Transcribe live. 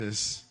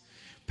This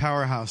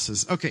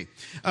powerhouses. Okay.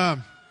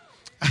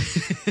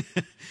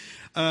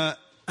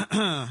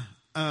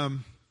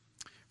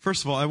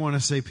 First of all, I want to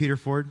say, Peter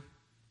Ford,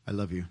 I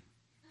love you.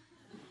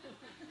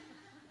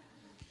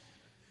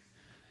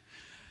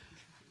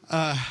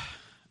 All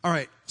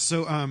right.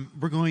 So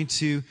we're going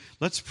to,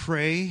 let's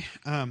pray.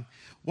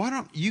 Why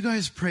don't you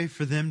guys pray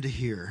for them to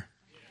hear?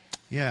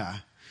 Yeah.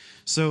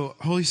 So,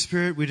 Holy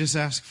Spirit, we just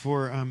ask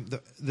for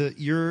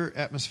your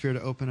atmosphere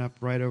to open up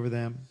right over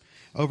them,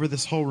 over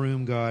this whole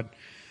room, God.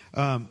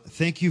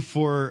 Thank you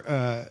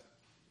for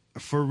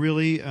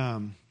really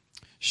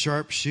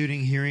sharp shooting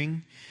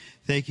hearing.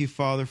 Thank you,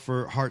 Father,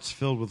 for hearts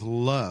filled with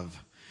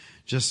love,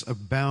 just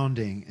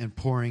abounding and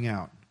pouring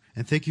out.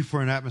 And thank you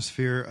for an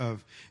atmosphere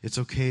of it's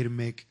okay to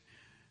make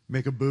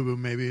a boo-boo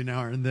maybe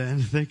now and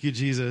then. Thank you,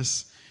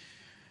 Jesus.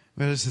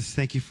 But I just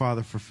thank you,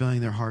 Father, for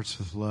filling their hearts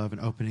with love and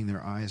opening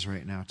their eyes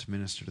right now to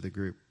minister to the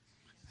group.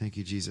 Thank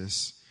you,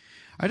 Jesus.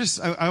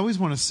 I always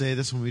want to say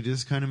this when we do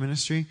this kind of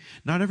ministry.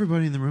 Not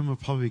everybody in the room will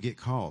probably get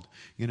called,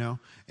 you know.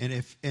 And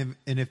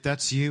if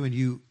that's you and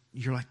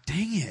you're like,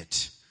 dang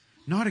it,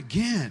 not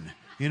again,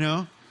 you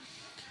know.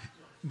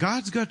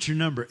 God's got your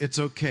number. It's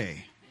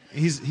okay.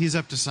 He's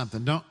up to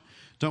something.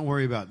 Don't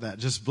worry about that.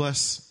 Just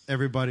bless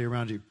everybody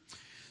around you.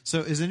 So,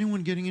 is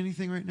anyone getting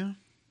anything right now?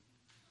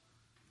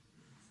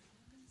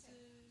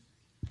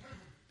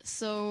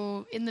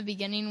 So, in the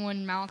beginning,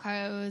 when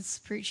Malachi was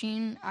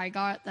preaching, I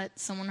got that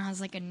someone has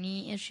like a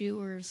knee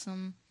issue or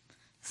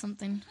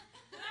something.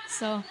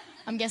 So,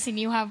 I'm guessing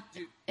you have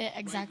it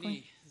exactly. Right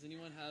knee. Does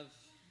anyone have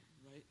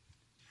right?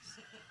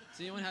 Does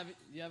anyone have?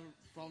 You have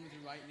a problem with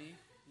your right knee?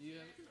 You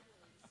have?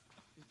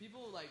 If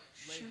people like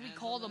lay Should we hands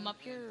call on them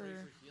up here and pray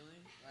or? for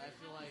healing? I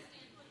feel like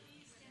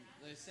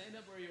stand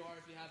up where you are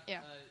if you have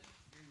your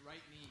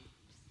right knee.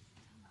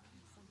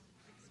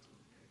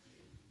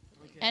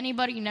 Okay.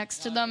 Anybody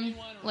next to them,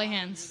 lay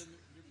hands.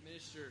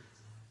 Minister,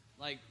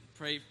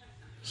 pray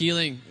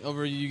healing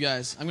over you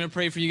guys. I'm going to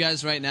pray for you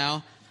guys right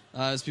now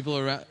as people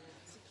are around.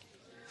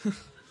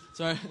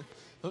 Sorry.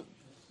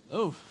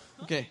 Oh,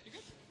 okay.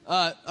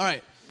 All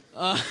right.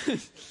 All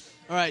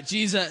right,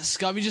 Jesus.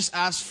 God, we just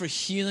ask for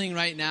healing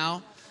right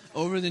now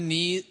over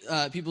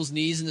the people's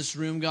knees in this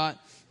room, God.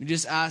 We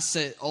just ask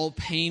that all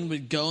pain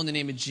would go in the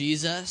name of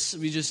Jesus.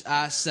 We just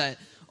ask that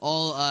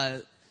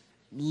all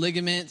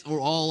ligament or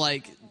all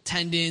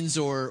tendons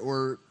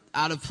or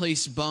out of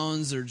place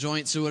bones or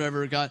joints or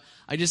whatever, God,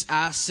 I just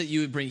ask that you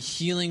would bring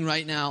healing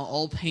right now.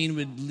 All pain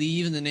would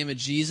leave in the name of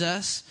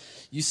Jesus.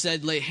 You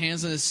said lay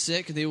hands on the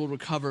sick and they will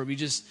recover. We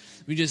just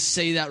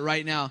say that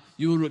right now.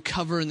 You will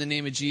recover in the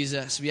name of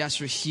Jesus. We ask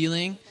for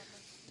healing.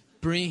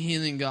 Bring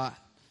healing, God.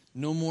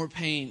 No more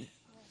pain.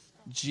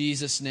 In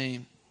Jesus'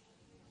 name.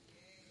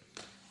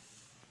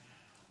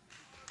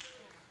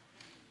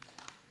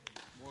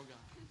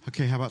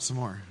 Okay, how about some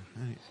more?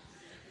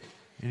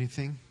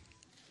 Anything?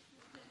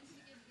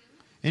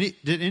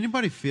 Did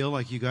anybody feel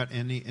like you got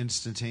any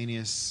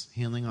instantaneous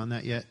healing on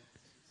that yet?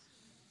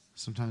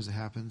 Sometimes it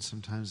happens.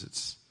 Sometimes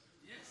it's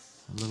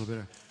a little bit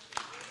of...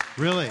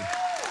 Really?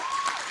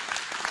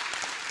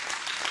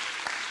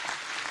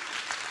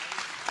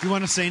 You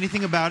want to say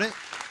anything about it?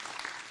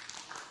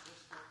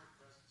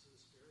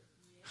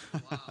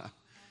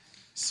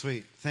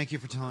 Sweet. Thank you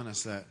for telling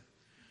us that.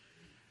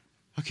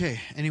 Okay,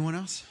 anyone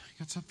else?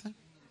 Got something?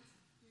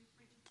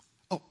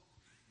 Oh.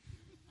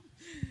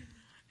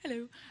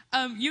 Hello.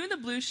 You in the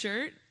blue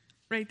shirt,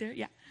 right there,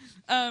 yeah.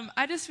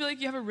 I just feel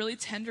like you have a really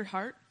tender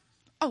heart.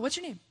 Oh, what's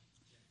your name?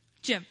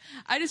 Jim.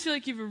 I just feel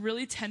like you have a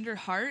really tender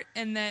heart,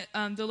 and that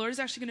the Lord is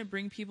actually going to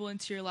bring people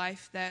into your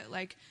life that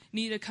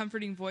need a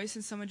comforting voice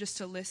and someone just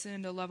to listen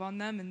and to love on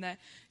them, and that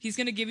He's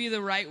going to give you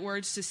the right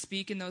words to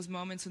speak in those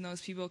moments when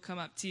those people come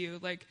up to you.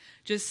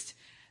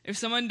 If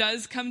someone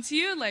does come to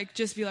you,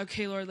 just be like,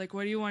 okay, Lord,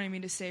 what are you wanting me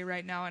to say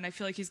right now? And I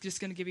feel like He's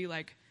just going to give you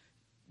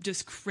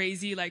just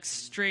crazy,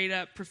 straight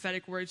up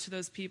prophetic words to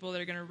those people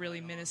that are going to really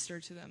minister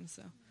to them.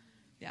 So,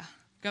 yeah.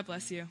 God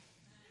bless you.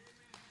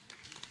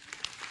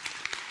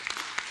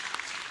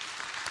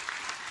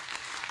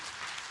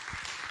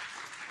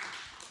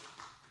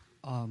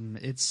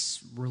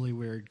 It's really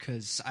weird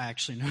because I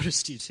actually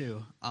noticed you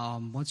too.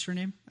 What's your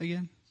name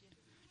again?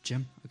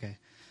 Jim? Okay.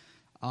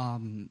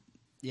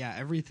 Yeah,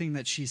 everything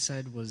that she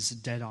said was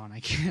dead on.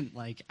 I can't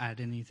add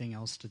anything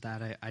else to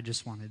that. I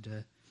just wanted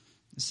to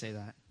say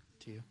that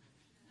to you.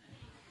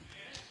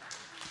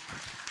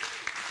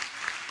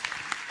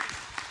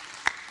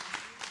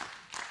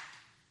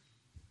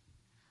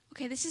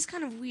 Okay, this is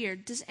kind of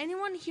weird. Does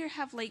anyone here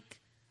have a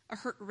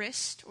hurt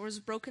wrist or has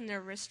broken their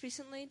wrist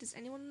recently? Does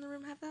anyone in the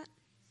room have that?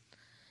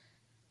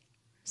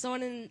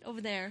 Someone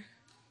over there.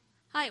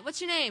 Hi,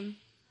 what's your name?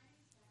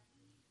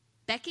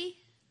 Becky?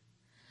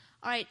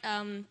 All right,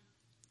 can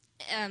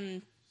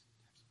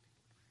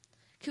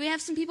we have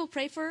some people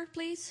pray for her,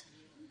 please?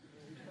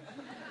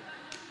 You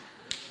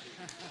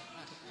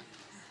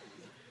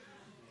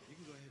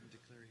can go ahead and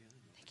declare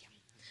healing. Thank you.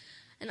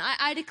 And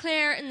I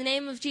declare in the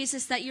name of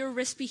Jesus that your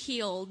wrist be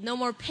healed. No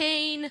more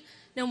pain,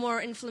 no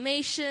more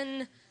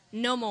inflammation,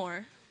 no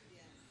more.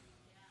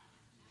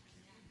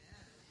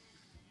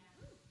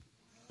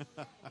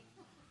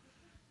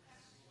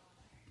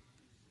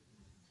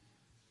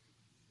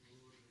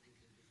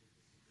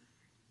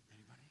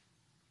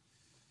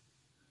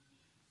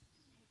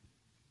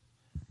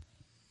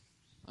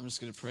 I'm just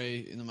going to pray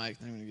in the mic,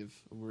 and I'm going to give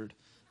a word.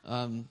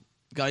 God,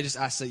 I just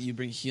ask that you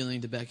bring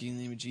healing to Becky in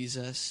the name of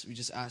Jesus. We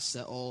just ask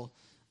that all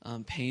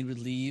pain would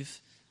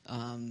leave,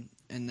 and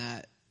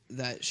that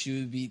she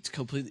would be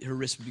completely, her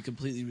wrist would be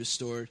completely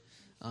restored.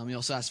 We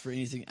also ask for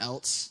anything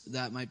else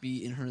that might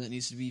be in her that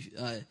needs to be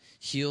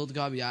healed.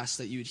 God, we ask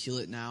that you would heal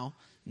it now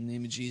in the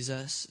name of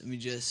Jesus. And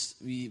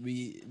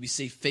we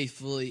say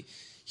faithfully,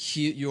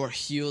 you are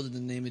healed in the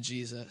name of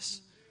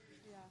Jesus.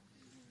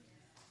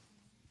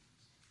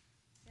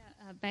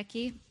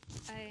 Becky,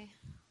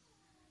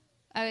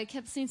 I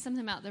kept seeing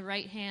something about the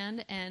right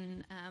hand,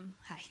 and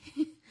hi,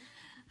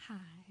 hi,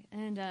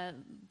 and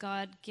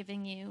God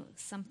giving you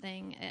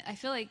something. I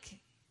feel like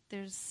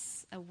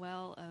there's a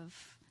well of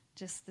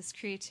just this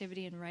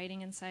creativity and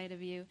writing inside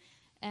of you,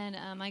 and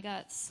I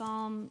got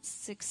Psalm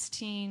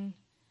 16,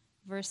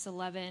 verse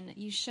 11.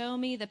 You show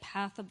me the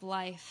path of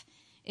life.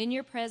 In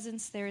your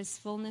presence there is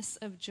fullness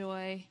of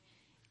joy.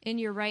 In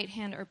your right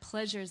hand are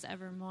pleasures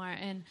evermore.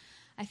 And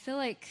I feel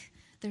like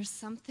there's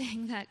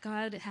something that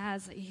God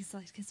has. He's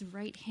like his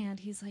right hand.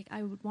 He's like,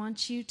 I would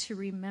want you to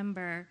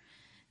remember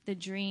the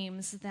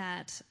dreams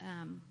that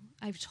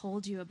I've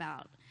told you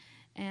about.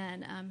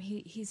 And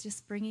he's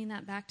just bringing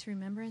that back to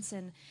remembrance.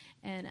 And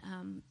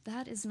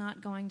that is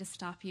not going to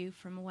stop you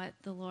from what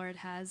the Lord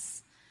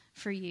has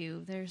for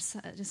you. There's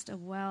just a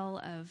well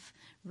of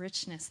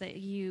richness that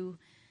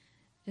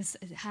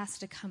it has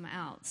to come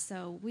out.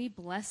 So we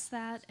bless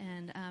that,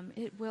 and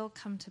it will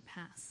come to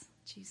pass.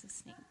 In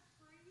Jesus' name.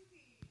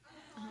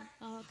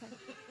 Oh, okay.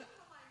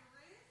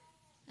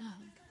 Oh, okay.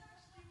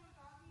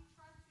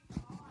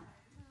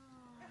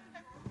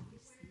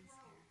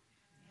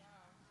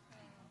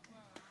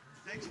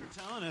 Thanks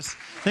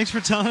for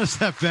telling us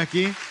that,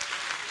 Becky.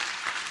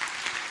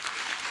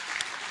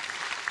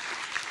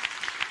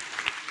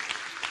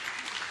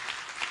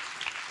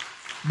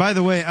 By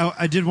the way,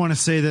 I did want to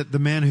say that the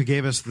man who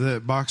gave us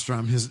the box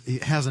drum, he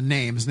has a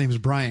name. His name is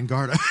Brian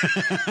Garda.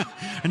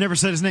 I never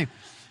said his name.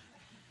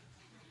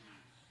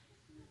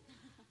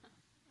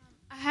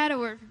 I had a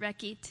word for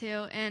Becky,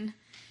 too, and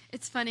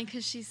it's funny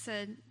because she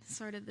said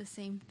sort of the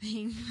same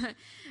thing.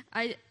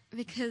 But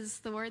because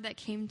the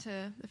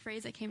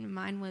phrase that came to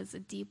mind was a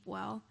deep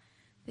well,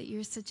 that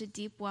you're such a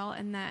deep well,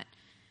 and that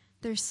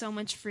there's so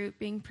much fruit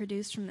being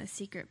produced from the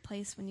secret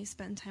place when you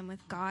spend time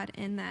with God,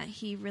 and that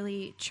he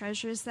really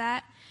treasures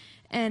that.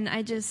 And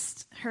I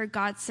just heard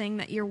God saying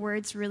that your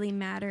words really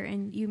matter,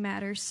 and you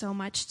matter so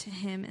much to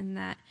him, and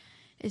that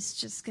it's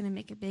just going to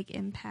make a big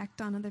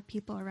impact on other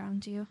people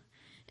around you.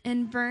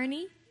 And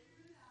Bernie?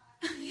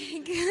 Okay,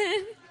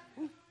 good.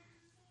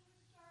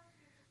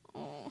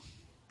 Oh.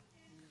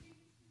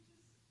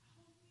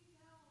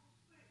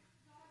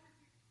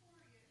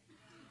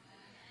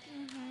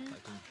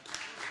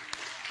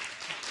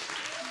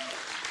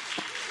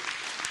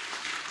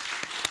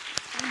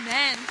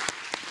 Amen.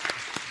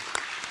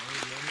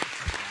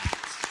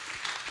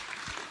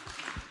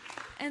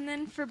 And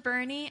then for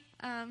Bernie,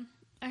 I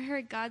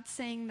heard God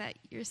saying that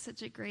you're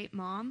such a great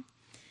mom,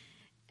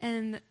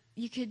 and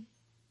you could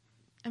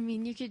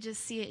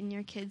just see it in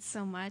your kids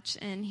so much,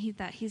 and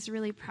that he's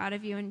really proud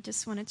of you, and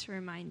just wanted to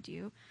remind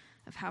you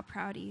of how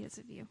proud he is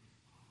of you.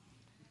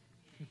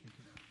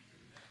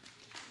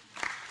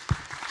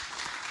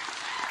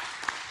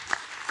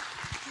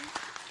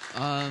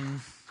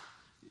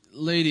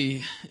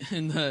 Lady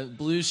in the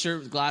blue shirt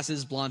with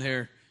glasses, blonde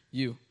hair.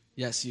 You.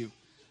 Yes, you.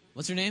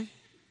 What's your name?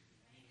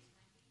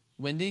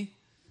 Wendy?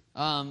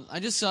 I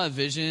just saw a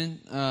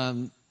vision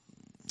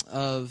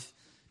of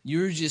you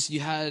were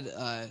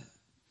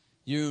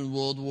in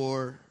World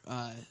War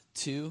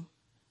II,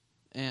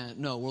 and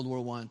no, World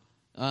War One.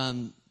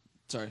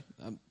 Okay.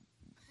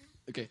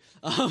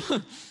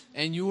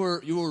 And you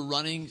were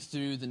running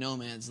through the no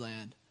man's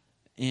land,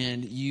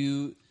 and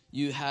you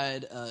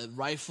had a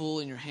rifle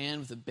in your hand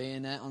with a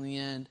bayonet on the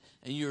end,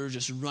 and you were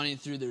just running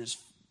through.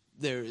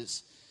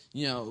 There's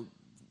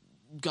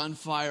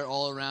gunfire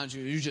all around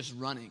you. You're just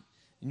running,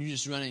 and you're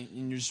just running,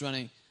 and you're just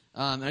running.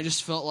 And I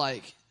just felt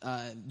like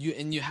you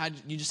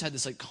just had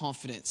this like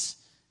confidence.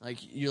 Like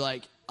you're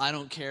like, I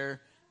don't care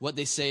what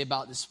they say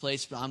about this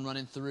place, but I'm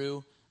running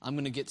through. I'm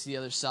going to get to the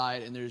other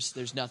side, and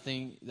there's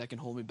nothing that can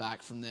hold me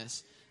back from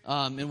this.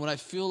 And what I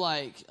feel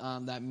like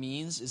that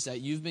means is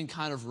that you've been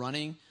kind of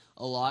running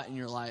a lot in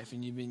your life,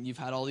 and you've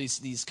had all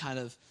these kind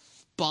of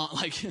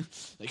like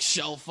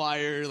shell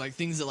fire, like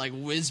things that like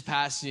whiz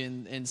past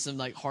you, and some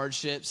like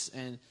hardships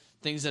and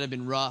things that have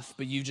been rough,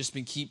 but you've just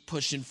been keep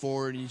pushing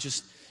forward, and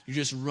you're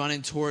just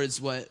running towards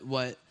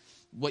what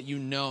you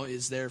know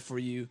is there for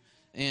you.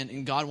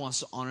 And God wants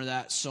to honor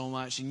that so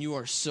much. And you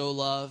are so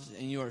loved,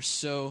 and you are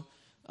so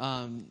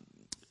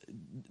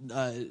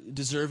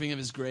deserving of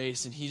his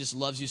grace. And he just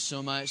loves you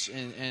so much.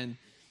 And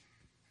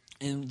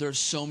there's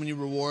so many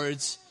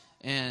rewards.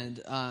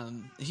 And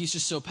he's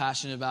just so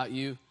passionate about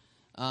you.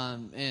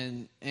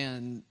 And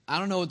I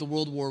don't know what the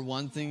World War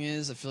I thing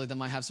is. I feel like that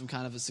might have some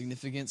kind of a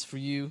significance for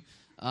you.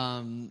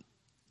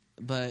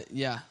 But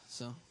yeah,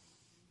 so.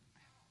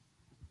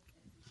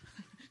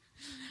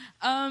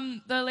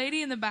 The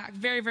lady in the back,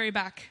 very, very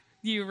back,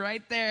 you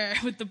right there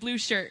with the blue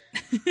shirt.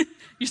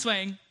 You're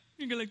swaying.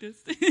 You go like this.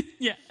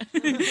 Yeah.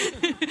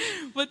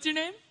 What's your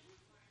name?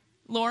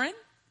 Lauren?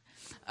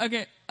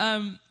 Okay.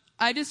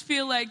 I just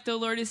feel like the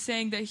Lord is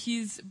saying that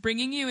he's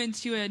bringing you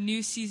into a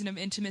new season of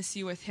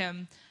intimacy with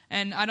him.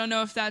 And I don't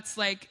know if that's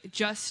like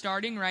just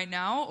starting right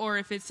now or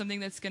if it's something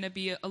that's going to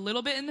be a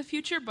little bit in the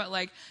future, but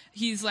like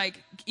he's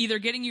like either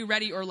getting you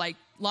ready or like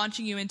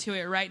launching you into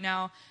it right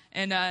now.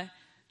 And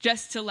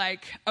just to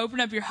like open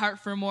up your heart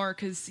for more,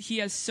 because he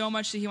has so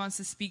much that he wants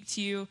to speak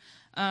to you.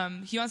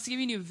 He wants to give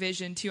you new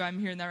vision too. I'm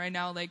hearing that right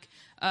now, like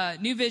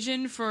new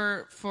vision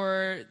for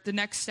the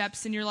next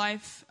steps in your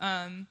life,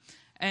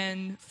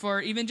 and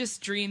for even just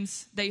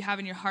dreams that you have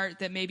in your heart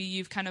that maybe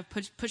you've kind of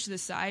pushed to the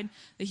side,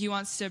 that he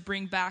wants to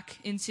bring back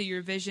into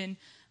your vision.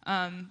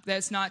 That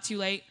it's not too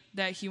late,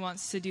 that he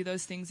wants to do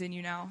those things in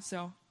you now.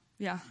 So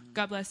yeah,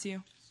 God bless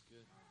you.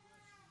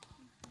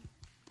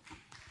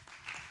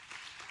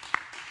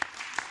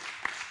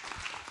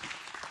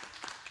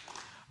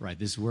 Right,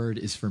 this word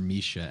is for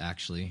Misha,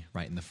 actually,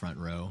 right in the front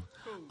row.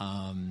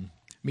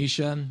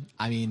 Misha,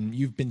 I mean,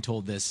 you've been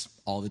told this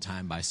all the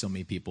time by so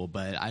many people,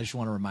 but I just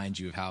want to remind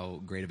you of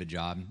how great of a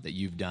job that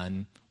you've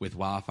done with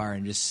Wildfire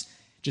and just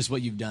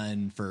what you've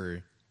done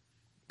for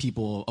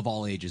people of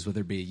all ages,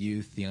 whether it be a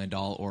youth, a young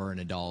adult, or an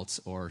adult,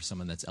 or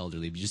someone that's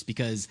elderly. Just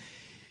because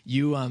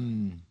you,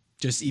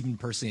 just even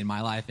personally in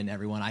my life and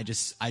everyone, I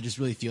just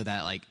really feel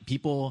that, like,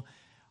 people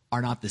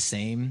are not the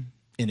same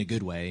in a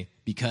good way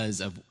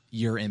because of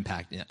your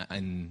impact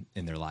in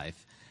their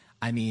life.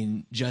 I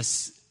mean,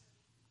 just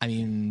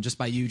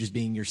by you just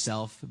being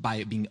yourself,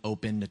 by being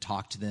open to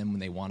talk to them when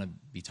they want to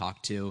be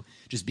talked to,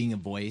 just being a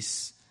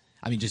voice.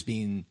 I mean, just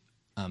being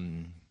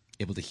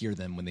able to hear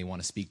them when they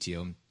want to speak to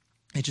you.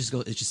 It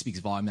just speaks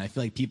volume. And I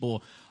feel like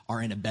people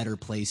are in a better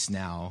place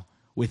now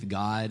with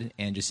God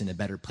and just in a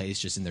better place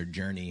just in their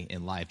journey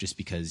in life, just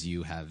because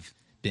you have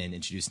been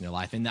introduced in their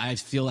life. And I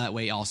feel that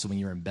way also when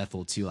you're in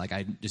Bethel too. Like,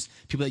 I just,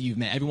 people that you've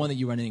met, everyone that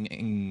you run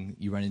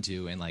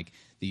into and like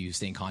that you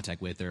stay in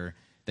contact with or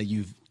that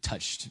you've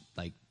touched,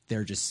 like,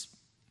 they're just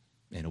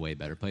in a way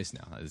better place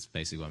now. That's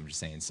basically what I'm just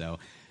saying. So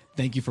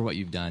thank you for what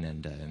you've done,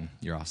 and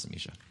you're awesome,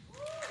 Misha.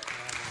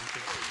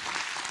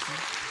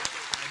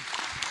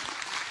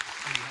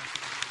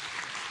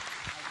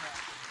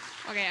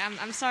 Okay,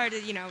 I'm sorry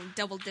to,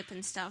 double dip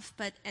and stuff,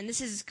 and this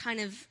is kind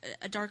of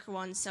a darker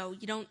one, so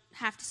you don't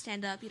have to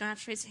stand up, you don't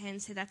have to raise your hand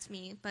and say that's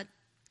me, but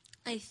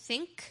I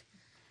think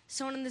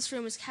someone in this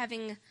room is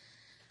having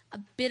a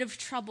bit of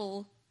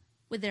trouble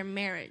with their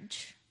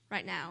marriage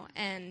right now,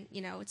 and,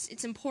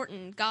 it's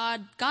important.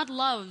 God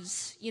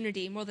loves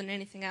unity more than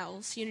anything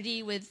else,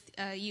 unity with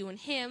you and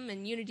him,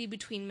 and unity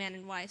between man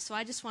and wife, so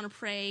I just want to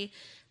pray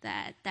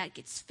that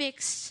gets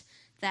fixed,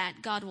 that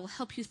God will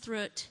help you through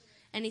it.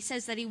 And he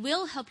says that he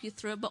will help you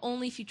through it, but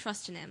only if you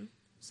trust in him.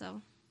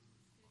 So.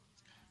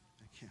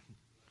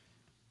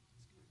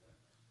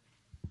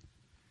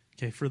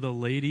 Okay, for the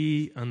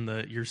lady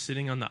you're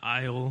sitting on the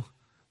aisle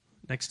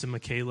next to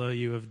Michaela.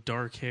 You have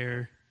dark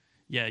hair.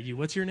 Yeah,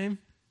 what's your name?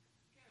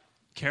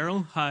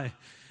 Carol. Hi.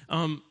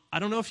 I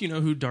don't know if you know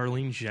who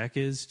Darlene Jeck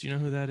is. Do you know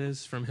who that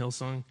is from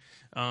Hillsong?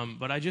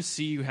 But I just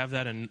see you have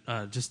that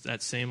just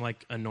that same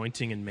like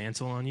anointing and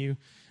mantle on you,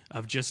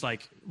 of just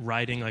like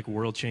writing like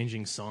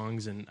world-changing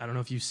songs. And I don't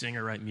know if you sing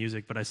or write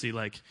music, but I see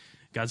like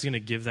God's going to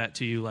give that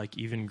to you like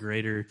even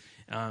greater.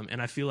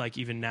 And I feel like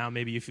even now,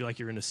 maybe you feel like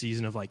you're in a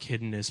season of like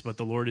hiddenness, but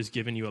the Lord has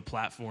given you a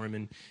platform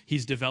and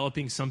he's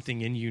developing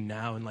something in you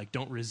now. And like,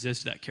 don't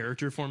resist that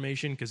character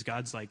formation, because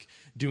God's like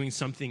doing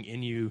something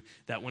in you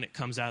that when it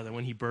comes out, that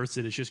when he births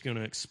it, it's just going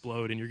to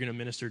explode. And you're going to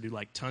minister to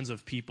like tons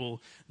of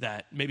people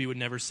that maybe would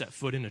never set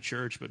foot in a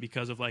church, but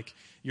because of like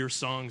your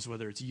songs,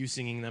 whether it's you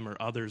singing them or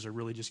others, are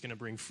really just going to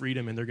bring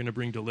freedom, and they're going to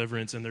bring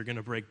deliverance, and they're going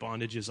to break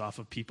bondages off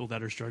of people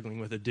that are struggling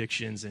with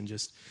addictions. And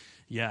just,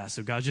 yeah,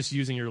 so God's just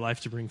using your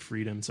life to bring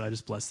freedom. So I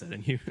just bless that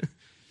in you.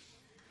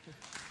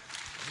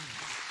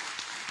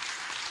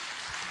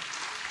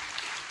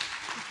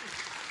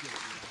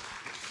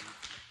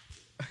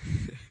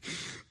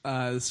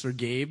 This is for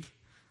Gabe.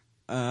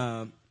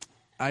 I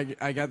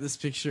got this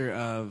picture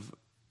of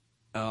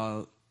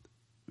a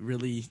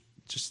really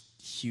just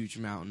huge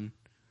mountain,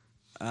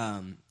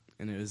 and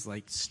it was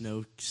like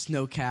snow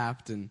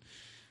capped, and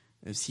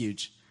it was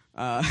huge.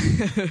 But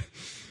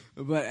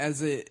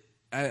as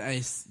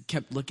I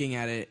kept looking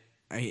at it,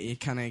 I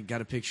kind of got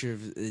a picture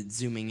of it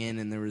zooming in,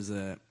 and there was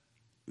a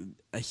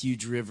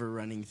huge river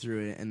running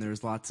through it, and there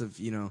was lots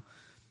of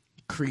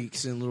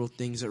creeks and little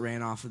things that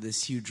ran off of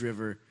this huge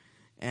river,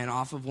 and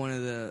off of one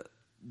of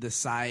the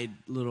side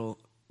little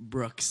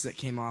brooks that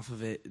came off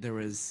of it, there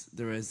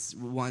was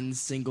one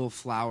single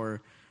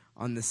flower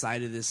on the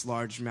side of this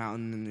large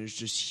mountain, and there's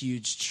just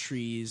huge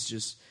trees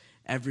just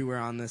everywhere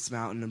on this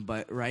mountain,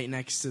 but right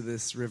next to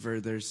this river,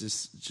 there's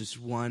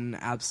just one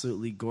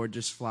absolutely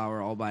gorgeous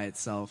flower all by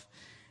itself.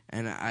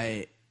 And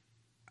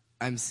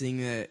I'm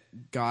seeing that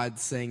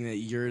God's saying that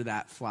you're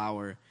that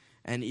flower.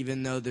 And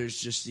even though there's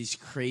just these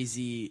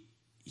crazy,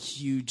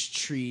 huge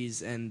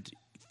trees and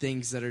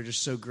things that are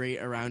just so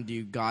great around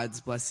you,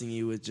 God's blessing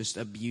you with just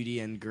a beauty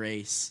and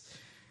grace.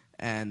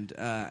 And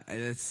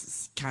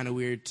it's kind of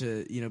weird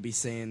to, be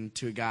saying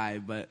to a guy,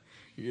 but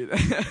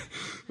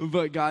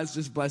but God's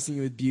just blessing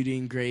you with beauty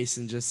and grace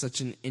and just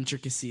such an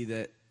intricacy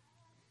that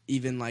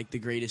even like the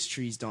greatest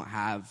trees don't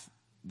have,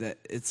 that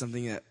it's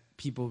something that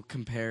people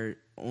compare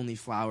only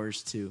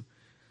flowers to.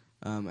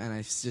 And I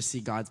just see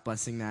God's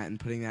blessing that and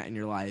putting that in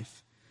your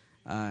life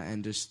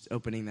and just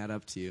opening that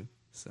up to you.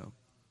 So.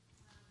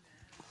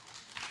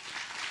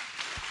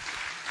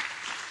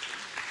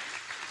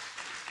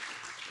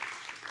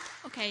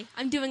 Okay,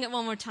 I'm doing it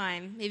one more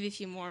time, maybe a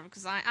few more,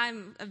 because I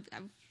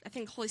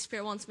think Holy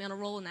Spirit wants me on a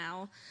roll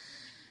now.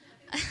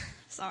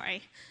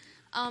 Sorry.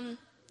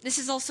 This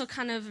is also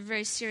kind of a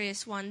very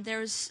serious one.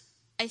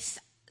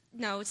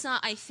 No, it's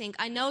not I think.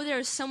 I know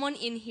there's someone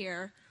in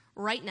here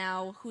right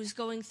now who's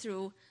going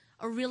through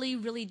a really,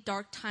 really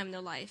dark time in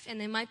their life, and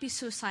they might be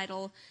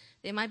suicidal,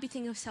 they might be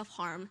thinking of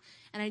self-harm,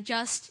 and I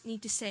just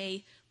need to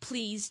say,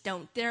 please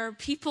don't. There are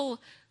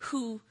people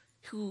who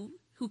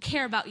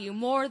care about you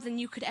more than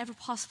you could ever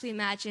possibly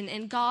imagine,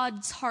 and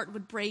God's heart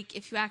would break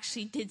if you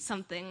actually did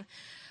something.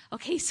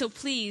 Okay, so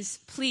please,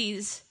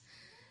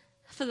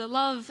 for the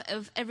love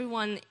of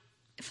everyone,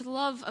 for the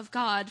love of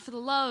God, for the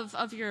love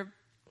of your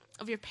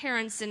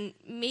parents and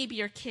maybe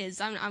your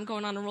kids, I'm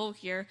going on a roll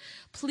here,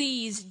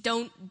 please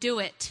don't do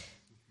it.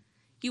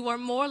 You are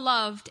more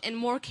loved and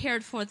more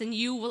cared for than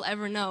you will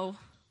ever know.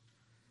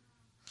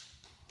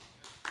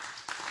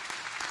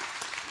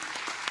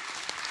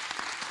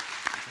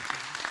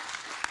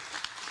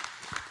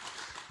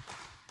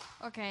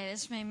 Okay,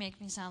 this may make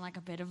me sound like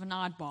a bit of an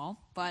oddball,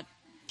 but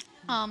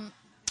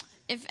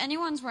if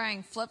anyone's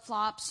wearing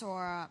flip-flops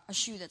or a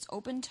shoe that's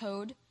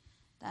open-toed,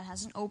 that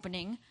has an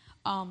opening,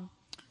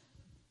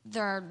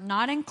 they're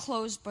not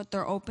enclosed, but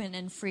they're open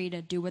and free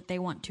to do what they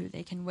want to.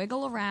 They can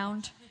wiggle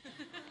around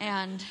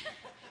and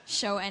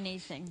show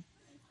anything.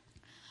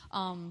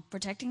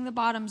 Protecting the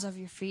bottoms of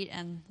your feet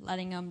and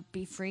letting them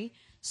be free.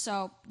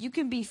 So you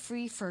can be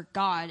free for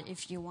God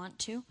if you want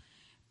to.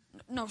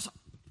 No, sorry.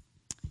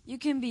 You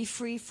can be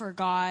free for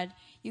God.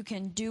 You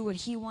can do what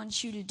He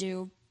wants you to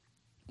do.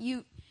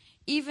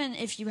 Even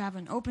if you have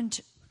an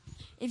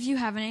if you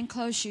have an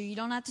enclosed shoe, you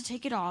don't have to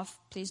take it off.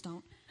 Please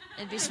don't.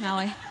 It'd be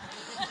smelly.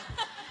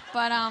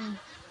 But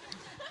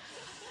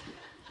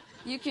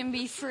you can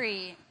be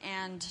free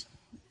and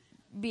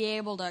be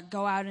able to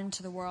go out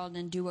into the world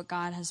and do what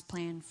God has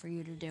planned for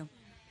you to do.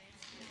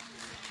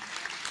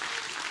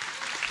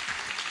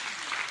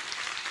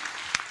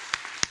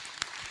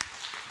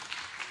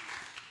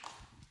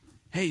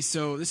 Hey,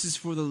 so this is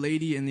for the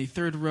lady in the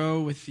third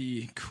row with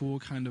the cool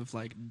kind of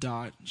like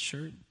dot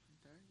shirt.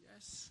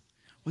 Yes.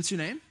 What's your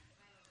name?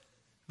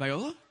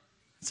 Viola?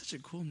 That's such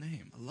a cool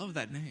name. I love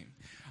that name.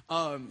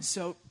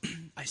 So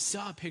I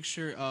saw a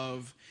picture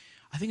of,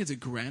 I think it's a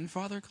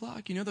grandfather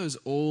clock. You know those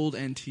old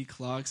antique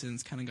clocks, and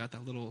it's kind of got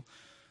that little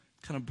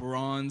kind of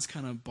bronze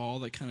kind of ball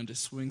that kind of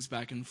just swings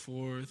back and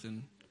forth,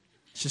 and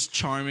it's just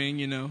charming,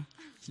 It's in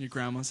your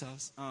grandma's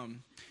house.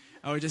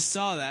 I just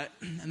saw that,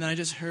 and then I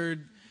just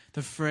heard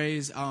the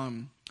phrase,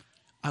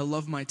 I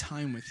love my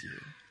time with you.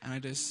 And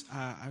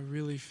I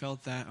really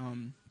felt that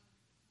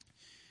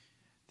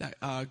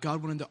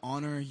God wanted to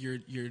honor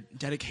your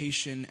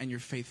dedication and your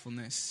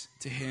faithfulness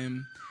to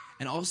Him,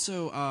 and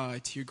also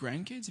to your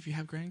grandkids, if you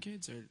have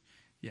grandkids. And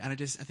I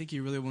think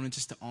you really wanted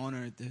just to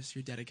honor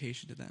your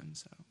dedication to them.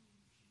 So.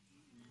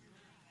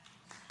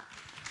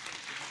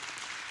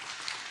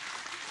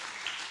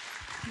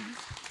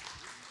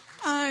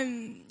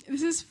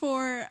 This is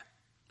for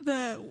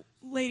the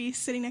lady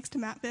sitting next to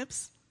Matt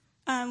Phipps.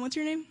 What's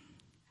your name?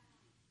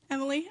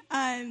 Emily.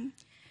 I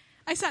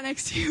sat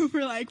next to you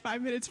for like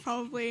 5 minutes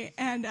probably,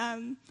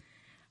 and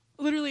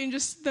literally in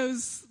just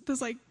those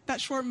like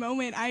that short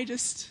moment, I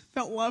just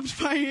felt loved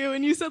by you.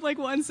 And you said like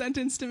one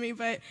sentence to me,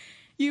 but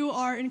you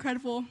are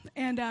incredible.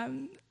 And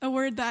a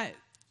word that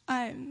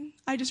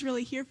I just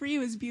really hear for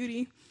you is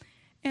beauty.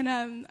 And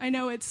I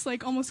know it's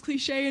like almost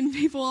cliche, and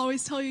people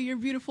always tell you you're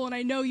beautiful, and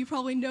I know you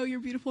probably know you're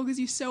beautiful because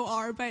you so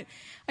are, but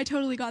I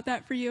totally got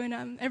that for you.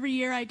 And every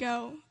year I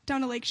go down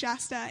to Lake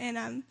Shasta,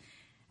 and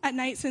at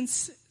night,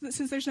 since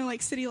there's no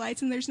like city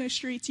lights and there's no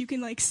streets, you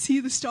can like see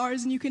the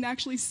stars and you can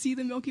actually see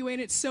the Milky Way,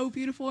 and it's so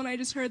beautiful. And I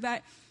just heard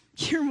that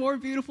you're more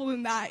beautiful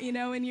than that,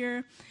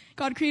 and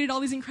God created all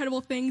these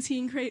incredible things.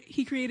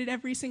 He created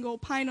every single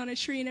pine on a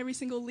tree and every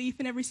single leaf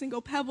and every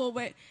single pebble,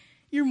 but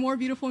you're more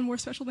beautiful and more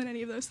special than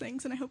any of those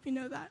things, and I hope you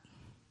know that.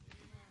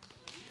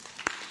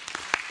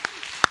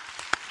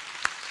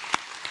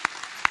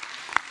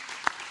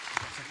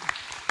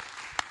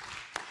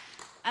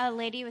 A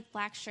lady with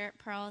black shirt,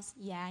 pearls.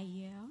 Yeah,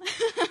 you.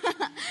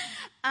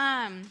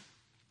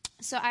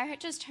 So I had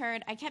just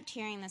heard, I kept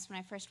hearing this when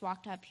I first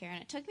walked up here, and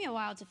it took me a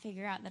while to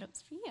figure out that it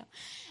was for you.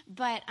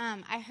 But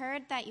I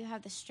heard that you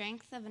have the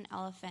strength of an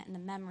elephant and the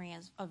memory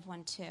of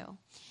one too.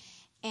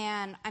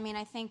 And I mean,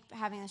 I think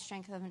having the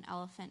strength of an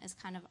elephant is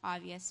kind of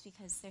obvious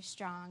because they're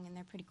strong and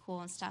they're pretty cool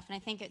and stuff. And I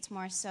think it's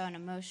more so an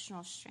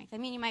emotional strength. I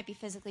mean, you might be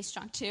physically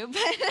strong too,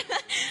 but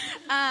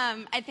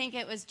I think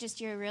it was just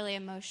you're really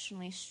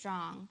emotionally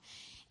strong.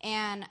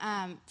 And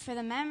for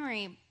the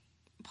memory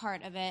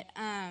part of it,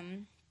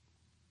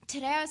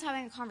 today I was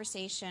having a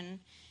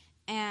conversation,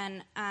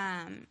 and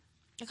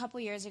a couple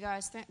years ago I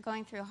was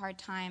going through a hard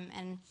time,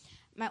 and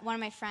one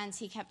of my friends,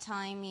 he kept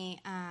telling me,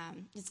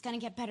 it's going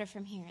to get better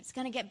from here. It's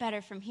going to get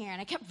better from here.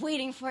 And I kept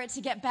waiting for it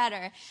to get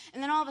better.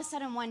 And then all of a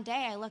sudden one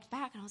day I looked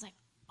back and I was like,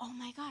 oh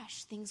my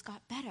gosh, things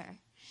got better.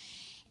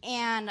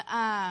 And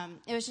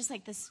it was just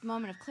like this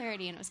moment of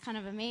clarity, and it was kind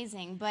of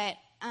amazing. But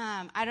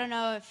I don't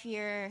know if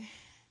you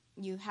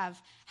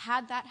have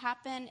had that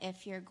happen,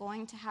 if you're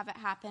going to have it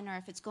happen, or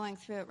if it's going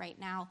through it right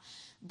now.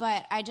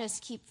 But I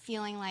just keep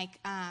feeling like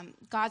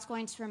God's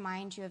going to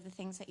remind you of the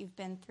things that you've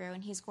been through,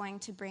 and he's going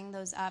to bring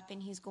those up,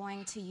 and he's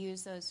going to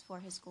use those for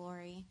his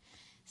glory.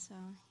 So,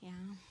 yeah.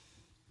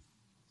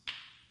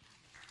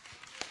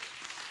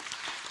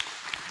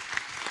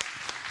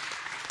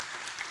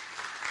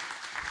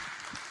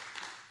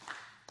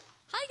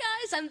 Hi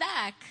guys, I'm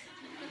back.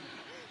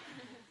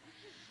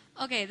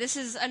 Okay, this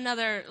is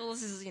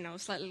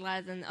slightly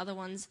lighter than the other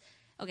ones.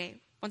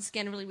 Okay, once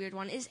again, a really weird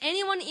one. Is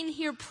anyone in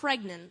here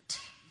pregnant?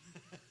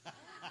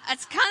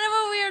 That's kind of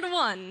a weird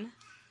one.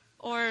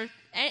 Or,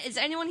 is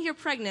anyone here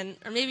pregnant?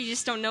 Or maybe you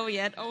just don't know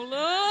yet.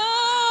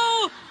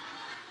 Oh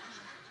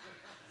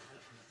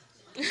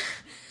no!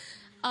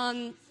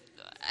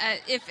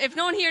 If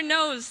no one here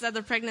knows that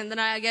they're pregnant, then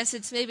I guess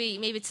it's maybe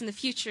it's in the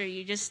future.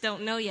 You just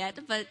don't know yet,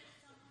 but...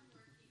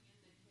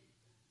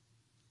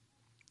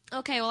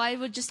 Okay, well, I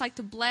would just like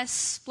to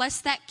bless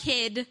that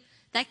kid.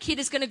 That kid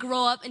is going to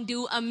grow up and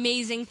do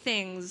amazing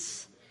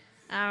things.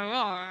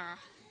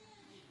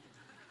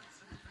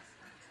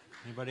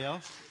 Anybody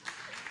else?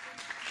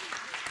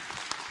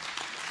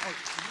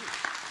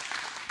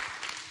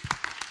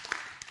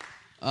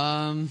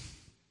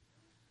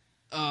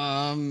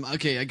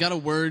 Okay, I got a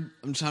word.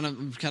 I'm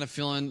kind of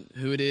feeling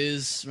who it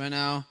is right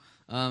now.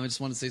 I just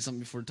wanted to say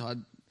something before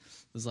Todd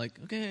was like,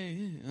 okay.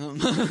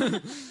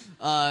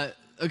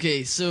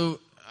 Okay, so...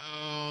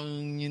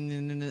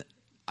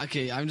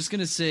 okay, I'm just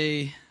going to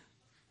say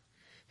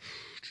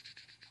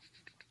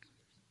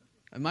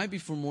it might be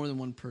for more than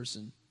one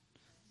person.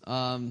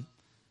 But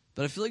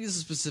I feel like it's a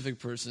specific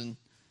person.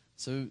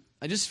 So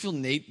I just feel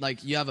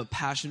like you have a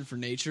passion for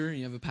nature,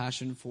 you have a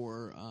passion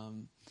for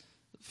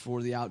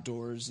the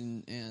outdoors,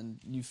 and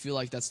you feel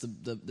like that's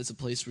a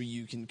place where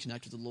you can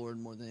connect with the Lord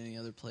more than any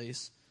other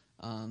place.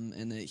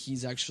 And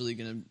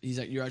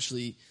that you're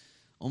actually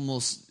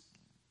almost...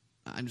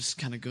 I'm just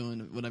kind of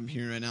going what I'm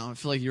hearing right now. I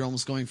feel like you're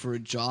almost going for a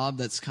job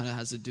that's kind of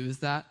has to do with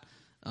that.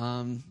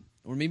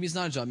 Or maybe it's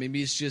not a job.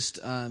 Maybe it's just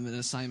an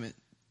assignment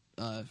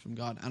from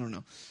God. I don't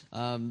know.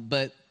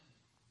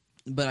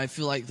 But I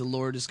feel like the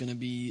Lord is going to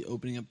be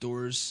opening up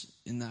doors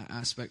in that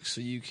aspect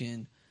so you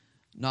can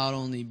not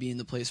only be in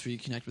the place where you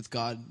connect with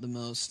God the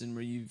most and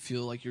where you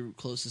feel like you're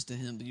closest to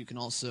Him, but you can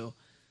also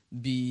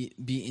be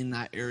in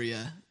that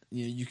area.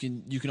 You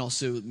can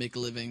also make a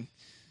living.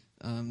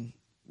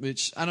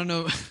 Which, I don't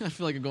know, I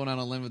feel like I'm going out on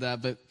a limb with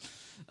that, but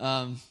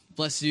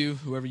bless you,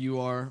 whoever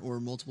you are, or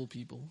multiple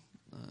people.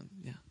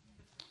 Yeah.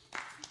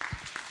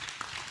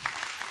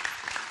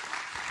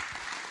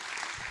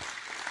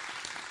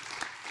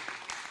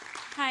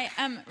 Hi,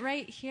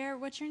 right here,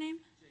 what's your name?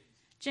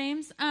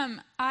 James.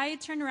 I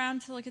turned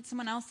around to look at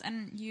someone else,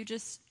 and you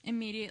just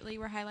immediately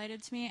were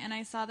highlighted to me, and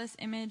I saw this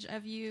image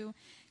of you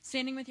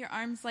standing with your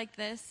arms like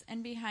this,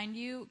 and behind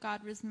you,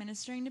 God was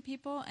ministering to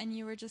people, and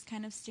you were just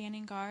kind of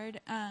standing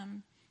guard,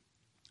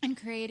 and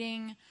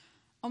creating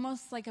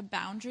almost like a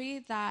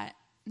boundary that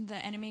the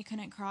enemy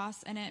couldn't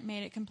cross, and it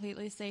made it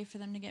completely safe for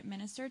them to get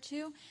ministered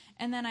to.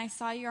 And then I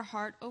saw your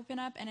heart open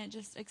up, and it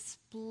just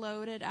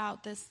exploded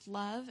out this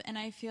love, and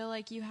I feel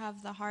like you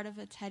have the heart of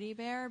a teddy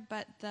bear,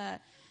 but the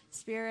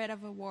spirit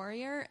of a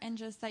warrior, and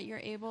just that you're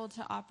able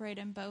to operate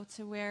in both,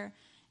 to where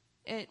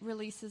it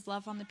releases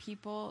love on the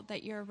people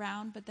that you're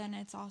around, but then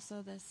it's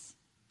also this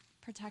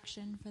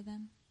protection for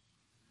them.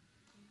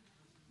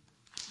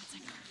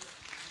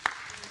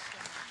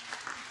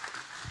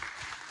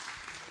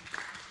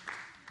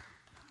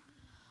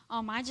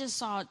 I just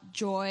saw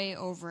joy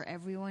over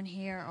everyone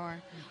here,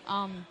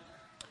 and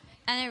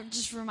it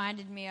just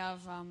reminded me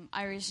of,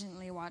 I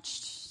recently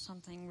watched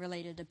something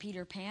related to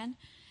Peter Pan,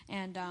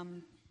 and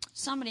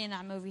somebody in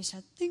that movie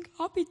said, think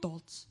happy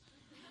thoughts.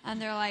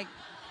 And they're like,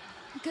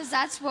 because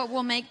that's what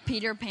will make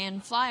Peter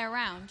Pan fly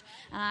around.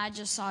 And I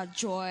just saw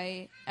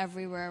joy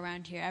everywhere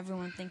around here,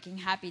 everyone thinking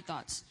happy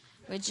thoughts,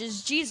 which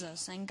is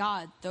Jesus and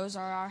God. Those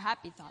are our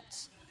happy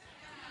thoughts.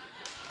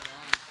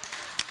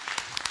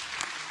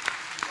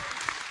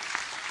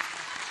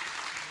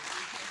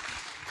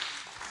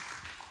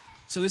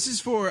 So this is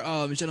for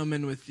a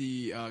gentleman with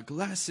the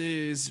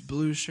glasses,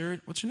 blue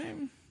shirt. What's your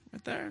name?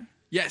 Right there.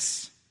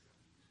 Yes.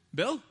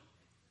 Bill?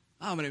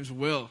 Oh, my name's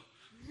Will.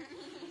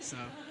 So,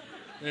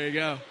 there you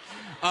go.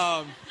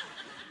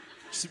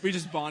 We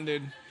just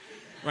bonded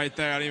right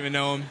there. I don't even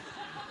know him.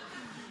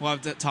 We'll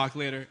have to talk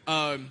later.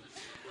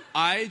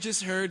 I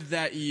just heard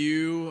that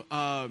you...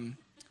 oh,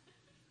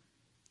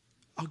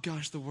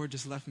 gosh, the word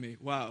just left me.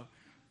 Wow.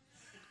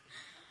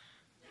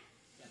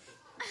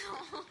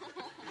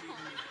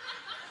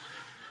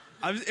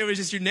 It was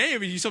just your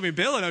name, and you told me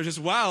Bill, and I was just,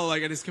 wow,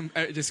 like,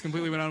 it just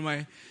completely went out of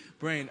my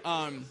brain.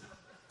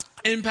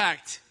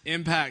 Impact,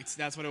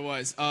 that's what it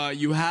was.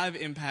 You have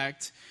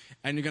impact,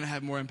 and you're going to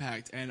have more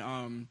impact, and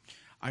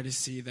I just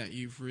see that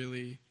you've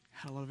really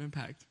had a lot of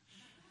impact.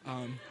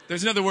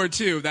 There's another word,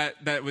 too,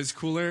 that was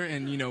cooler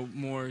and,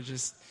 more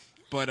just,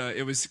 but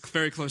it was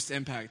very close to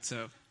impact,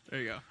 so there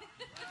you go.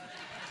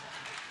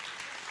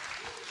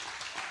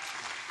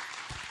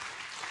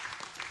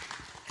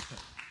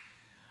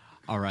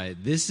 All right,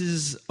 this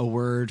is a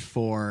word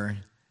for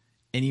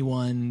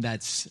anyone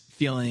that's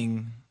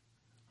feeling,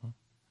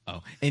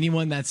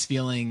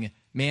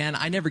 man,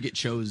 I never get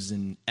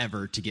chosen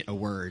ever to get a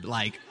word.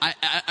 Like,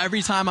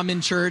 every time I'm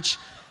in church,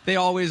 they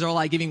always are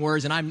like giving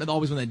words, and I'm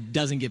always one that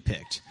doesn't get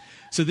picked.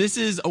 So this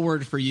is a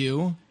word for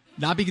you.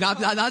 Not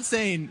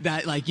saying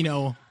that, like,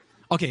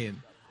 okay,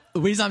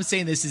 the reason I'm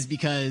saying this is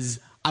because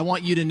I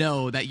want you to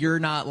know that you're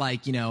not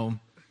like, you're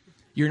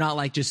not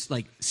like just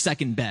like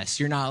second best.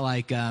 You're not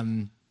like,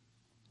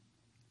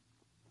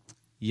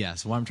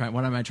 yes, what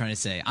am I trying to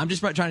say? I'm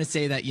just trying to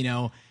say that,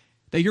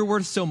 that you're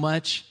worth so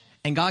much,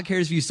 and God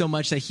cares for you so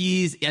much that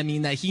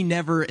He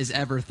never has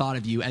ever thought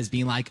of you as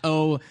being like,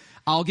 oh,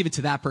 I'll give it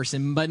to that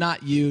person, but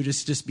not you,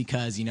 just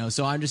because,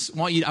 So I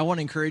want to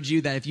encourage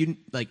you that if you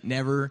like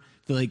never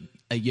feel like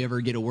you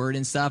ever get a word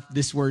and stuff,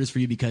 this word is for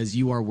you because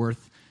you are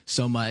worth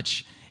so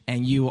much,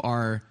 and you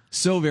are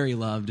so very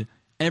loved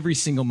every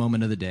single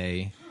moment of the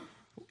day,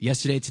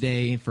 yesterday,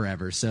 today,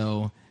 forever.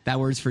 So that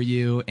word's for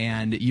you,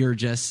 and you're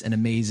just an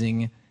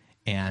amazing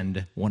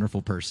and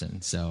wonderful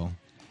person. So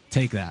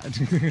take that.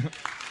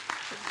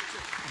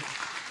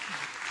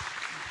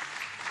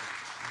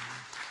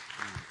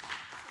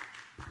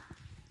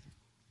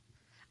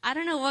 I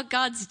don't know what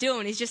God's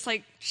doing. He's just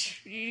like,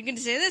 you're going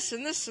to say this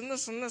and this and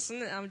this and this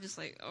and this. I'm just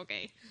like,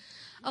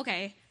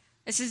 okay.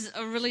 This is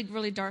a really,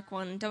 really dark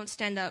one. Don't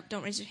stand up.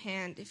 Don't raise your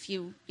hand if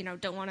you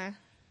don't want to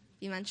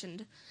be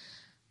mentioned.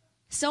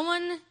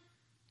 Someone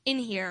in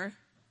here,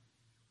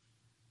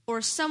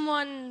 or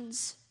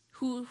someone's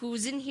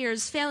who's in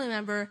here's family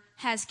member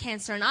has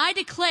cancer, and I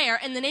declare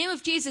in the name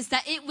of Jesus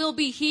that it will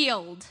be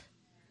healed.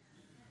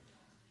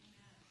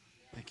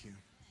 Thank you.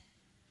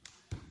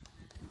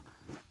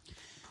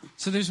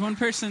 So there's one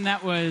person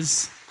that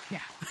was,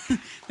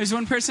 there's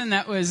one person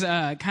that was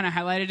kind of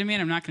highlighted to me,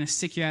 and I'm not going to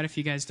stick you out if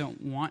you guys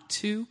don't want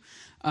to.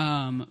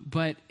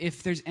 But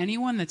if there's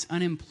anyone that's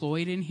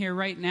unemployed in here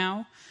right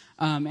now,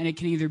 and it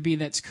can either be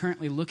that's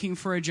currently looking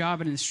for a job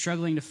and is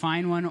struggling to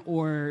find one,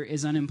 or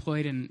is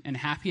unemployed and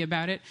happy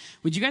about it,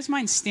 would you guys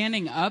mind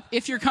standing up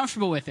if you're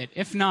comfortable with it?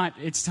 If not,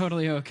 it's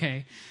totally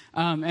okay.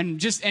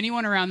 And just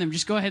anyone around them,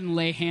 just go ahead and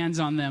lay hands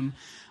on them.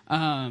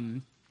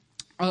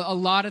 A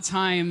lot of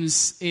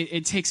times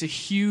it takes a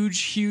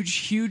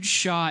huge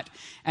shot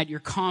at your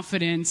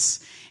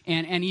confidence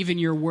and even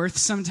your worth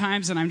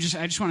sometimes. And I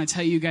just want to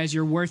tell you guys,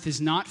 your worth is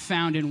not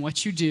found in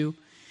what you do.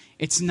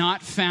 It's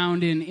not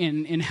found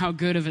in how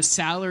good of a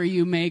salary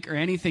you make or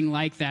anything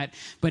like that,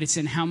 but it's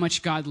in how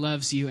much God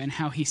loves you and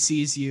how He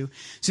sees you.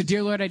 So,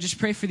 dear Lord, I just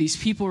pray for these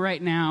people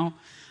right now.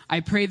 I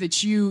pray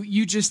that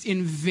you just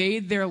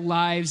invade their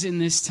lives in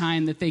this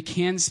time, that they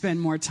can spend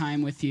more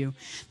time with you,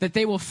 that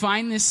they will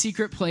find this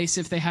secret place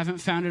if they haven't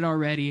found it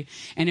already,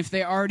 and if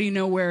they already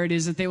know where it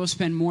is, that they will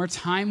spend more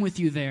time with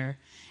you there,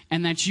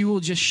 and that you will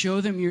just show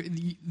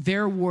them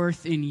their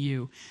worth in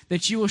you,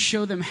 that you will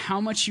show them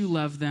how much you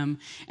love them,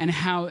 and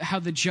how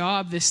the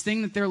job, this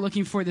thing that they're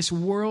looking for, this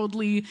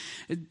worldly,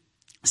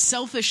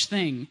 selfish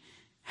thing,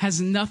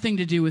 has nothing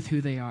to do with who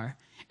they are.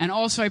 And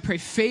also I pray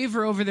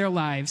favor over their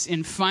lives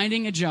in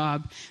finding a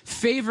job,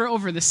 favor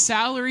over the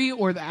salary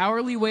or the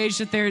hourly wage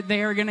that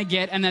they are going to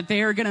get, and that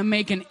they are going to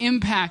make an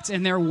impact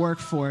in their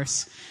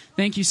workforce.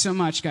 Thank you so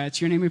much, God. It's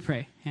your name we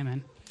pray.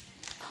 Amen.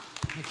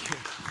 Thank you.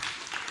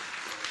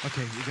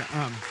 Okay,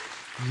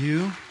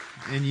 you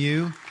and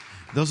you.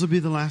 Those will be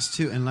the last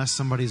two unless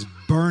somebody's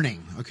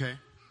burning, okay?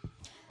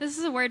 This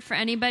is a word for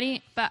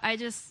anybody, but I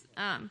just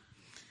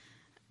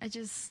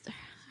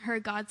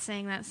heard God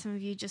saying that some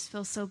of you just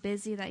feel so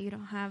busy that you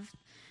don't have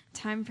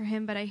time for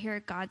Him, but I hear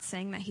God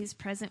saying that He's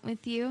present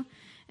with you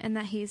and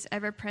that He's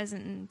ever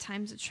present in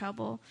times of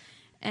trouble.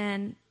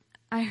 And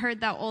I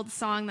heard that old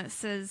song that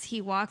says,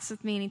 He walks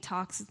with me and He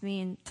talks with me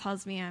and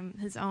tells me I'm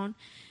His own.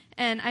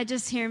 And I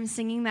just hear Him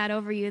singing that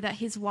over you, that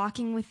He's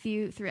walking with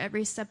you through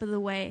every step of the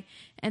way,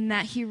 and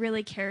that He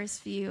really cares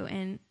for you,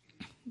 and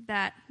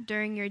that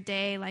during your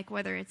day, like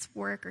whether it's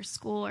work or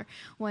school or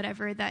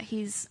whatever, that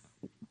He's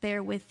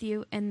there with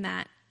you, and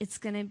that it's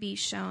going to be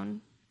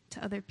shown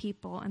to other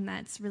people, and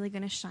that it's really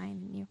going to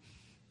shine in you.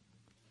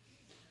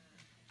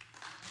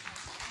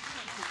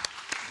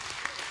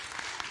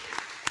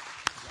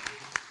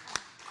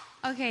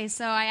 Okay,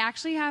 so I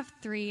actually have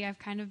 3. I've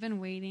kind of been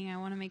waiting. I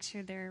want to make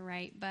sure they're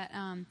right. But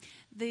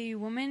the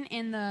woman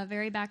in the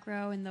very back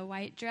row in the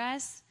white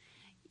dress,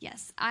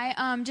 yes,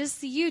 I just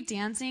see you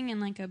dancing in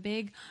like a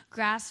big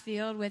grass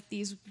field with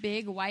these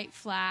big white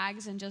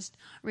flags and just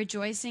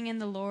rejoicing in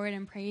the Lord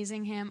and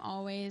praising Him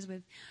always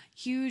with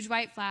huge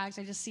white flags.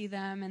 I just see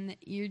them and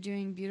you're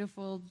doing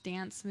beautiful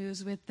dance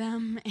moves with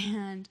them,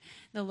 and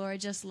the Lord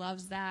just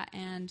loves that.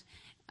 And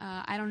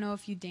I don't know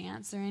if you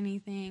dance or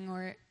anything,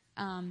 or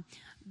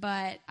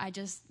but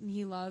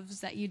He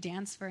loves that you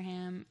dance for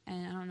Him,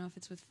 and I don't know if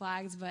it's with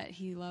flags, but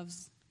He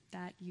loves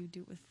that you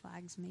do it with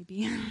flags,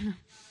 maybe. I don't know.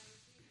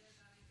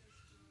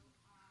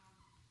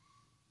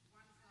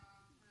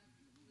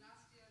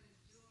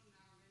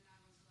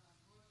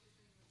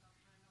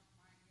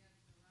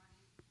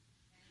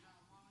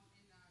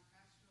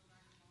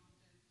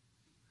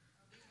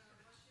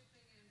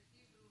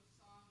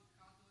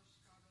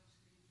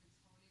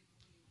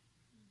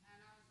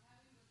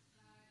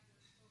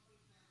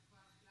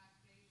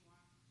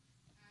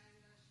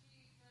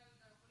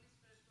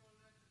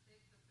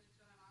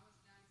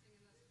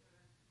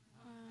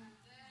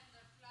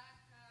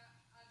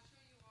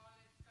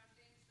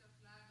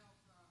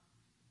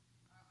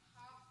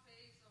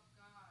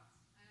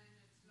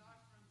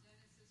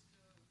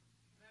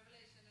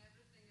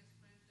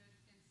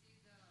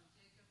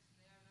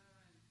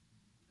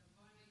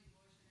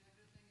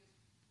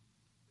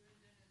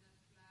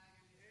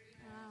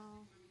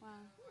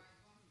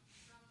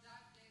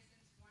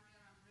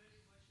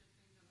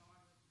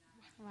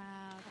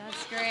 Wow,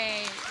 that's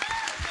great.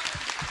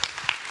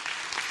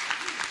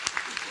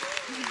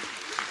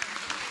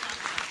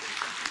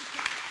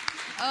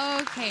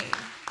 Okay,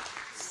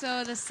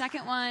 so the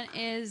second one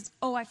is,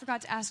 I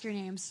forgot to ask your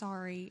name,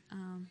 sorry.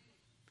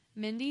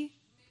 Mindy?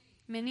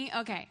 Mindy?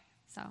 Okay,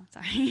 so,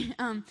 sorry.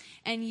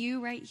 And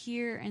you right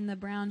here in the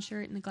brown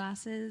shirt and the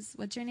glasses,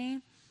 what's your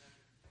name?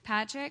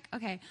 Patrick?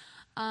 Okay.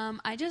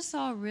 I just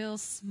saw real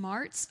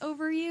smarts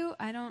over you.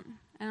 I don't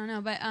know,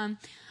 but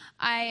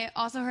I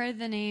also heard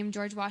the name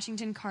George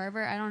Washington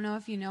Carver. I don't know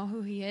if you know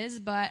who he is,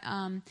 but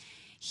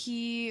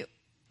he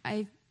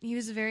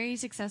was a very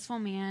successful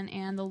man,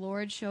 and the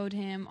Lord showed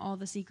him all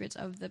the secrets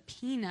of the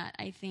peanut.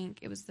 I think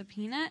it was the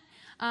peanut.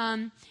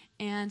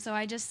 And so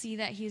I just see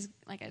that he's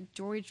like a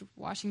George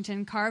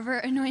Washington Carver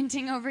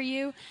anointing over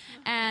you,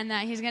 and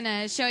that He's going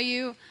to show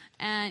you.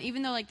 And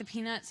even though like the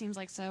peanut seems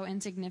like so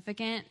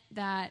insignificant,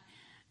 that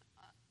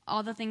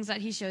all the things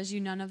that He shows you,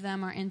 none of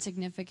them are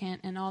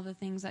insignificant, and all the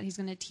things that He's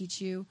going to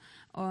teach you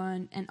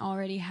and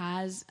already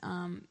has,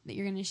 that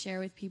you're going to share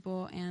with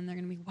people, and they're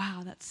going to be,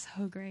 wow, that's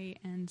so great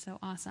and so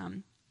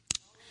awesome.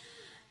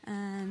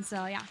 And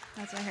so, yeah,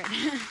 that's what I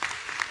heard.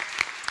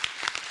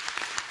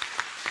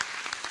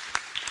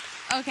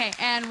 Okay,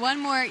 and one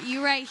more.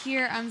 You right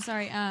here. I'm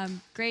sorry.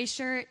 Gray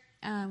shirt.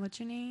 What's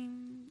your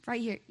name? Right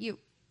here. You.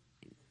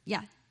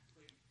 Yeah.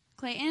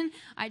 Clayton.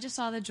 I just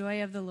saw the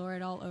joy of the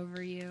Lord all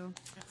over you.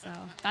 So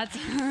that's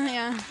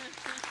yeah.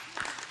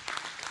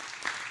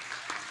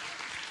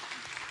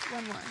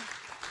 One more.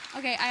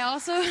 Okay. I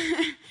also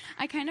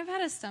I kind of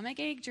had a stomach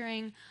ache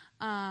during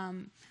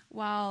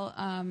while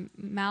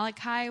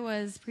Malachi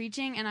was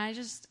preaching, and I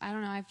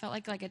don't know, I felt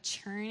like a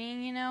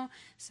churning,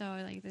 so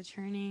like the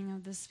churning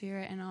of the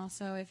Spirit. And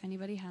also, if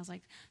anybody has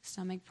like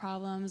stomach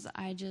problems,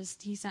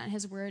 He sent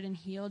His word and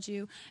healed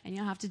you, and you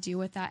don't have to deal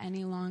with that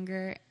any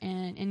longer.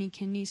 And any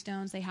kidney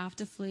stones, they have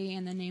to flee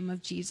in the name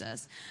of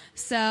Jesus.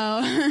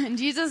 So in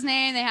Jesus'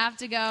 name, they have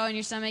to go, and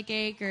your stomach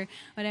ache or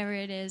whatever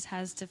it is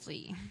has to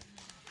flee.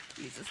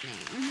 In Jesus'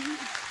 name.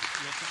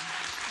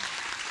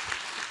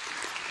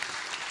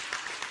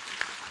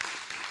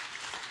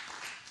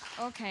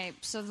 Okay,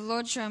 so the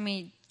Lord showed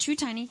me 2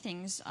 tiny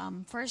things.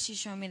 First, He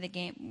showed me the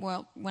game,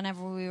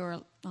 whenever we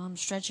were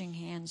stretching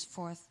hands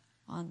forth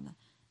on the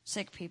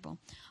sick people,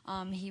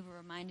 He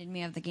reminded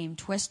me of the game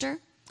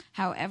Twister.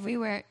 How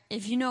everywhere,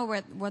 if you know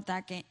what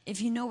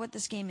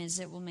this game is,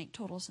 it will make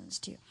total sense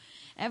to you.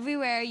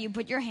 Everywhere you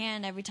put your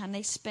hand, every time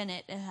they spin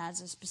it, it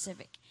has a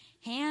specific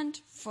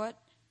hand, foot,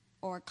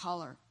 or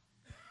color.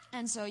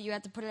 And so you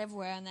have to put it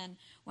everywhere, and then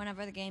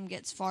whenever the game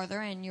gets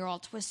farther and you're all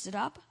twisted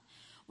up,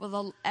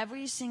 well,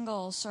 every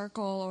single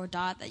circle or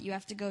dot that you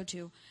have to go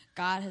to,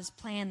 God has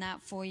planned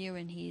that for you,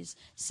 and He's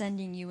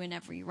sending you in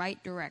every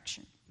right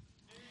direction.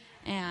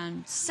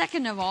 And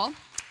second of all,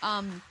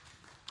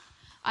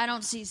 I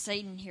don't see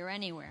Satan here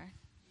anywhere,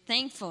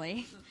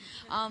 thankfully.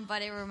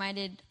 But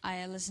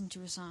I listened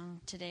to a song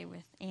today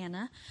with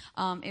Anna.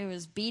 It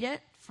was Beat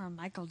It from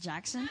Michael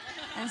Jackson.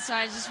 And so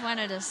I just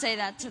wanted to say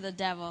that to the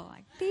devil,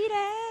 like, beat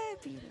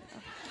it, beat it.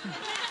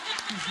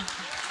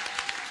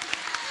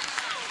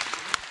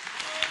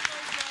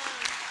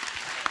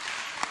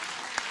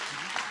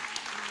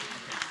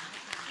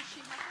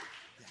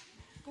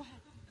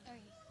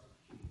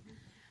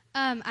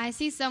 I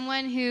see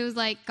someone who's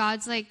like,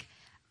 God's like,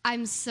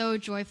 I'm so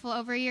joyful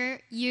over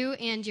you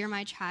and you're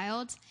my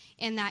child,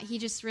 and that He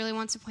just really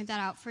wants to point that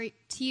out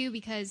to you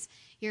because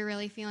you're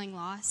really feeling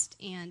lost,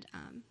 and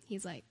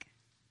He's like,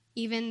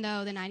 even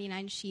though the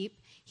 99 sheep,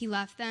 he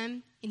left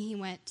them and he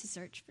went to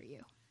search for you.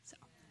 So,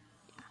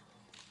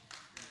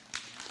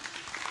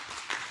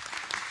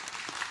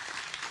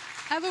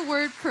 I have a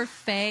word for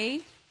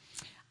Faye.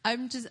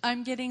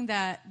 I'm getting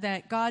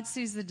that God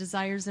sees the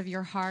desires of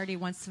your heart. He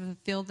wants to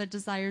fulfill the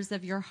desires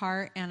of your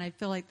heart. And I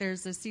feel like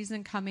there's a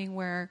season coming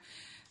where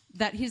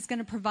that he's going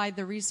to provide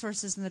the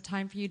resources and the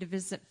time for you to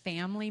visit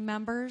family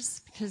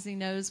members, because he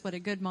knows what a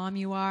good mom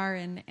you are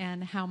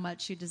and how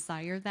much you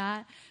desire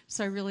that.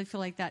 So I really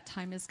feel like that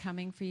time is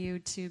coming for you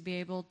to be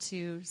able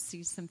to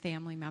see some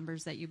family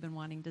members that you've been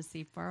wanting to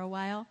see for a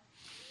while.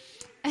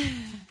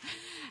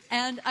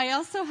 And I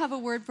also have a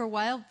word for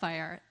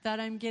Wildfire, that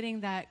I'm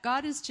getting that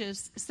God is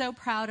just so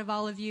proud of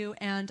all of you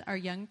and our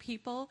young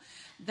people,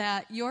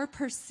 that your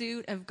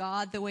pursuit of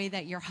God, the way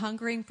that you're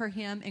hungering for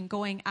him and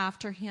going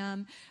after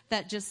him,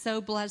 that just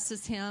so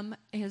blesses him,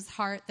 his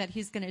heart, that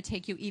he's going to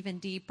take you even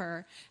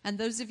deeper. And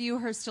those of you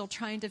who are still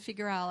trying to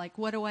figure out, like,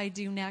 what do I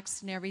do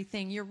next and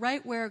everything, you're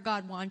right where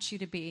God wants you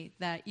to be,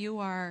 that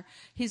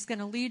he's going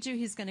to lead you,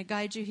 he's going to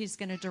guide you, he's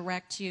going to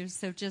direct you.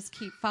 So just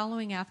keep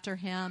following after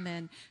him,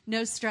 and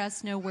no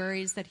stress, no worries,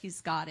 that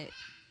he's got it.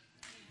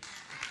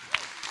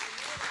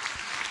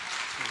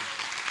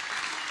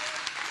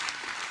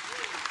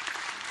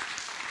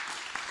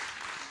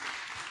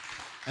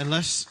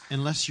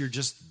 Unless you're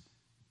just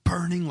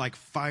burning like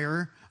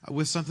fire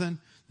with something,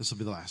 this will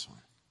be the last one.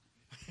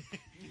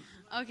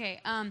 Okay,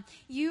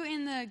 you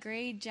in the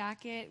gray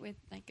jacket with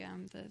like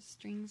the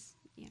strings.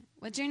 Yeah.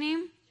 What's your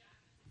name?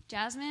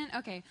 Jasmine?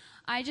 Okay.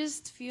 I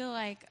just feel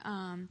like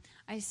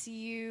I see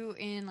you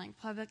in like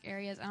public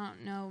areas. I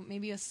don't know,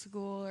 maybe a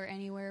school or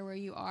anywhere where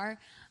you are.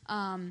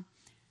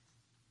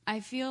 I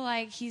feel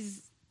like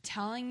he's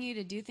telling you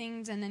to do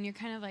things and then you're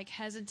kind of like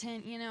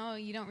hesitant, you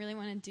don't really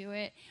want to do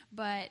it.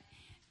 But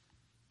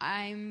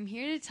I'm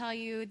here to tell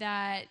you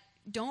that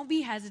don't be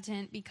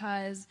hesitant,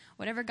 because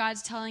whatever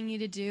God's telling you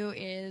to do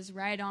is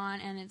right on,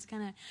 and it's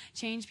going to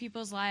change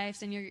people's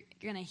lives, and you're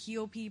going to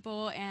heal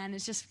people, and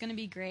it's just going to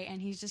be great,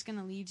 and he's just going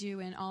to lead you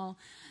in all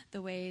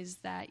the ways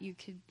that you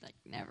could like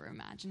never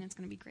imagine. It's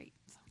going to be great.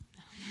 So.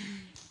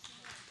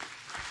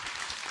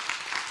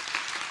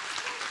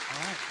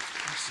 All right.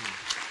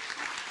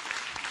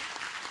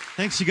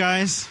 Thanks, you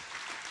guys.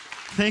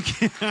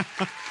 Thank you.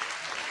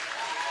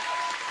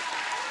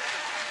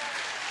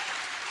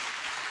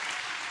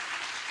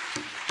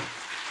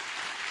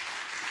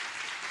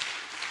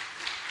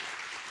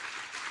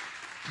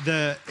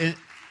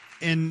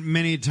 In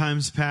many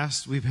times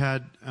past, we've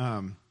had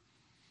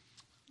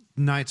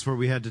nights where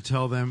we had to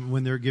tell them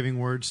when they're giving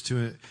words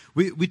to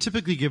we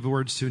typically give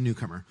words to a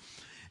newcomer,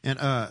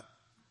 and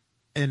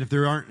if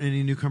there aren't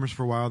any newcomers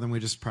for a while, then we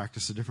just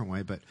practice a different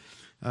way. But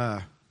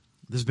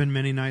there's been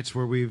many nights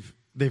where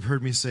they've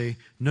heard me say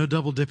no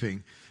double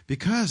dipping,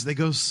 because they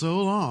go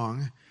so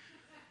long,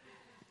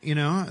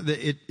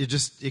 that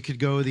it could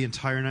go the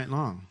entire night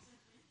long.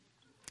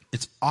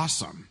 It's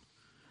awesome.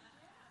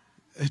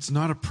 It's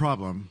not a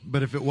problem,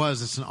 but if it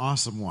was, it's an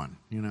awesome one,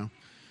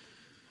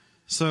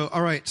 So,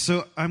 all right.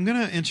 So I'm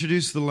going to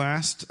introduce the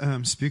last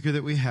speaker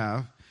that we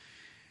have.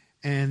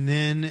 And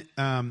then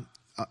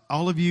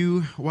all of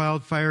you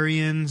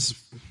Wildfireians,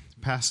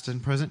 past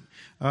and present,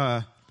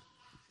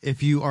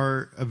 if you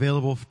are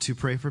available to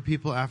pray for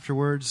people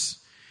afterwards,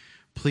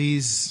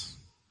 please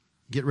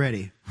get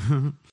ready.